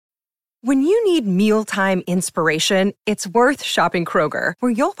When you need mealtime inspiration, it's worth shopping Kroger,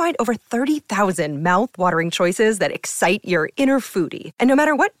 where you'll find over 30,000 mouth-watering choices that excite your inner foodie. And no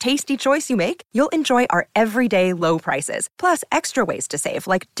matter what tasty choice you make, you'll enjoy our everyday low prices, plus extra ways to save,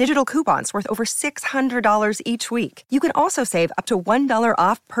 like digital coupons worth over $600 each week. You can also save up to $1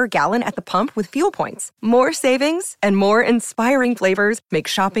 off per gallon at the pump with fuel points. More savings and more inspiring flavors make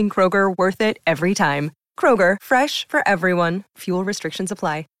shopping Kroger worth it every time. Kroger, fresh for everyone. Fuel restrictions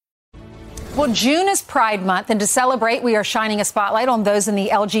apply. Well, June is Pride Month, and to celebrate, we are shining a spotlight on those in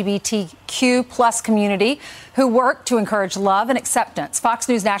the LGBTQ plus community who work to encourage love and acceptance. Fox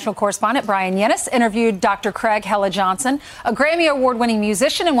News national correspondent Brian Yennis interviewed Dr. Craig Hella Johnson, a Grammy Award-winning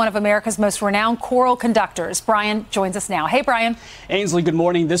musician and one of America's most renowned choral conductors. Brian joins us now. Hey, Brian. Ainsley, good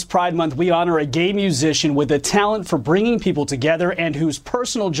morning. This Pride Month, we honor a gay musician with a talent for bringing people together and whose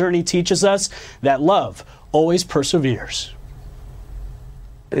personal journey teaches us that love always perseveres.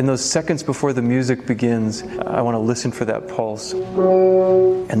 In those seconds before the music begins, I want to listen for that pulse.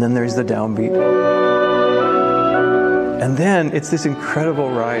 And then there's the downbeat. And then it's this incredible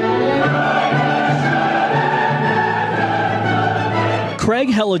ride. Craig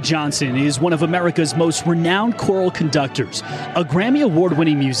Hella Johnson is one of America's most renowned choral conductors, a Grammy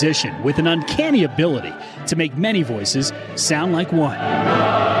Award-winning musician with an uncanny ability to make many voices sound like one.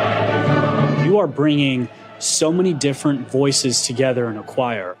 You are bringing so many different voices together in a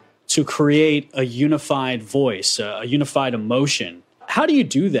choir to create a unified voice, a unified emotion. How do you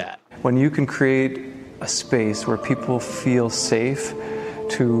do that? When you can create a space where people feel safe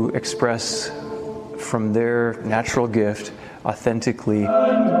to express from their natural gift authentically,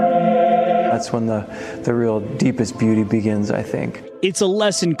 that's when the real deepest beauty begins, I think. It's a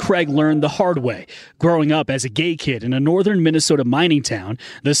lesson Craig learned the hard way, growing up as a gay kid in a northern Minnesota mining town,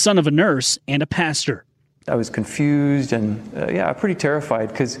 the son of a nurse and a pastor. I was confused and, pretty terrified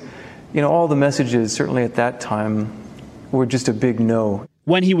because, all the messages, certainly at that time, were just a big no.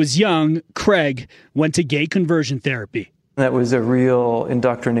 When he was young, Craig went to gay conversion therapy. That was a real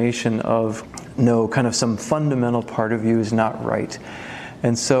indoctrination of, no, kind of some fundamental part of you is not right.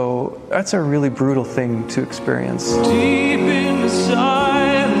 And so that's a really brutal thing to experience. Deep in the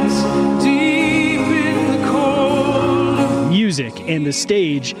silence, deep in the cold. Music and the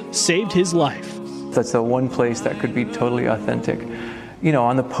stage saved his life. That's the one place that could be totally authentic.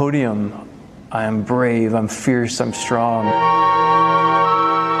 On the podium, I'm brave, I'm fierce, I'm strong.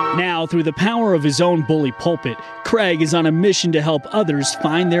 Now, through the power of his own bully pulpit, Craig is on a mission to help others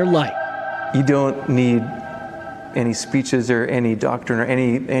find their light. You don't need any speeches or any doctrine or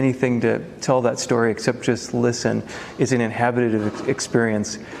anything to tell that story except just listen. It's an inhabited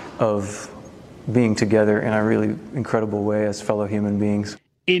experience of being together in a really incredible way as fellow human beings.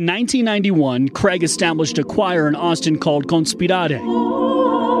 In 1991, Craig established a choir in Austin called Conspirare.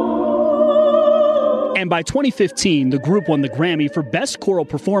 And by 2015, the group won the Grammy for Best Choral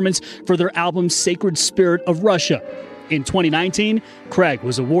Performance for their album Sacred Spirit of Russia. In 2019, Craig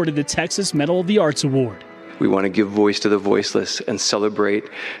was awarded the Texas Medal of the Arts Award. We want to give voice to the voiceless and celebrate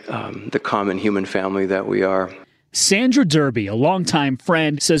the common human family that we are. Sandra Derby, a longtime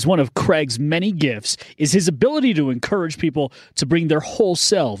friend, says one of Craig's many gifts is his ability to encourage people to bring their whole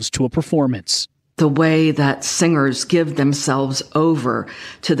selves to a performance. The way that singers give themselves over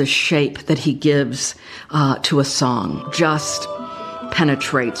to the shape that he gives to a song just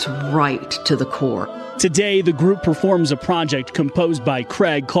penetrates right to the core. Today, the group performs a project composed by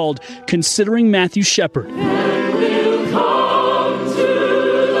Craig called Considering Matthew Shepard.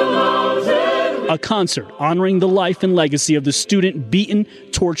 A concert honoring the life and legacy of the student beaten,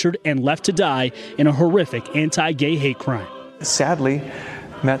 tortured, and left to die in a horrific anti-gay hate crime. Sadly,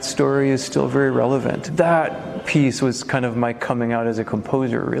 Matt's story is still very relevant. That piece was kind of my coming out as a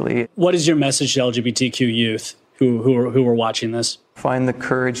composer, really. What is your message to LGBTQ youth who are watching this? Find the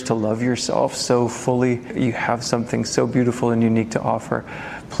courage to love yourself so fully. You have something so beautiful and unique to offer.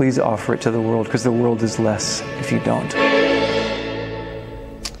 Please offer it to the world, because the world is less if you don't.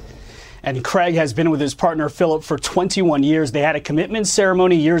 And Craig has been with his partner Philip for 21 years. They had a commitment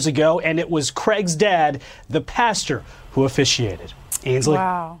ceremony years ago, and it was Craig's dad, the pastor, who officiated. Ainsley?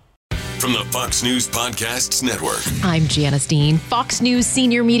 Wow. From the Fox News Podcasts Network. I'm Janice Dean, Fox News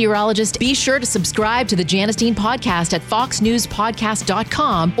senior meteorologist. Be sure to subscribe to the Janice Dean podcast at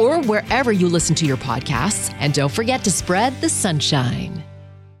foxnewspodcast.com or wherever you listen to your podcasts. And don't forget to spread the sunshine.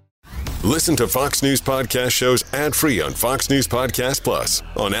 Listen to Fox News Podcast shows ad-free on Fox News Podcast Plus,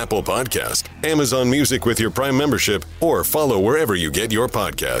 on Apple Podcast, Amazon Music with your Prime membership, or follow wherever you get your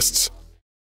podcasts.